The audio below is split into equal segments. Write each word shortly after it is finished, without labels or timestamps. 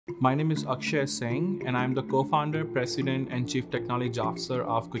My name is Akshay Singh, and I'm the co-founder, president, and chief technology officer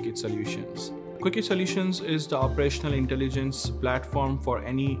of Quicket Solutions. Quicket Solutions is the operational intelligence platform for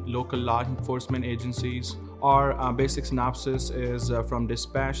any local law enforcement agencies. Our basic synopsis is from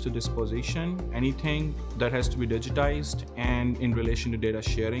dispatch to disposition, anything that has to be digitized, and in relation to data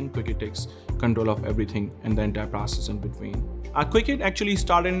sharing, Quicket takes control of everything and the entire process in between. Quicket actually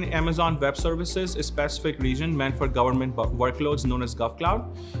started in Amazon Web Services, a specific region meant for government workloads known as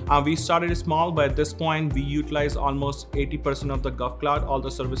GovCloud. We started small, but at this point, we utilize almost 80% of the GovCloud, all the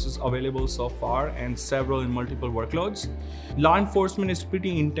services available so far, and several in multiple workloads. Law enforcement is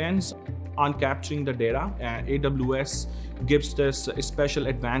pretty intense on capturing the data. AWS gives this a special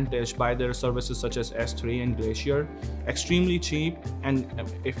advantage by their services such as S3 and Glacier. Extremely cheap, and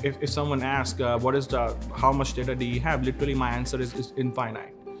if someone asks how much data do you have, literally my answer is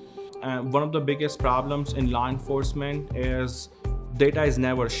infinite. One of the biggest problems in law enforcement is data is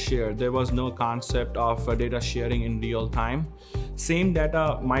never shared. There was no concept of data sharing in real time. Same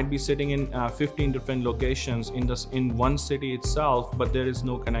data might be sitting in 15 different locations in one city itself, but there is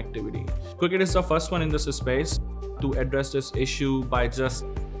no connectivity. Quicket is the first one in this space to address this issue by just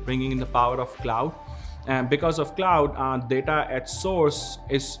bringing in the power of cloud. And because of cloud, data at source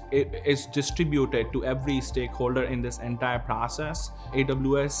is distributed to every stakeholder in this entire process.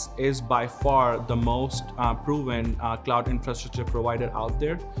 AWS is by far the most proven cloud infrastructure provider out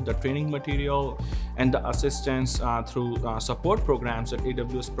there. The training material and the assistance through support programs that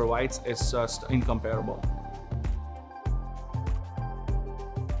AWS provides is just incomparable.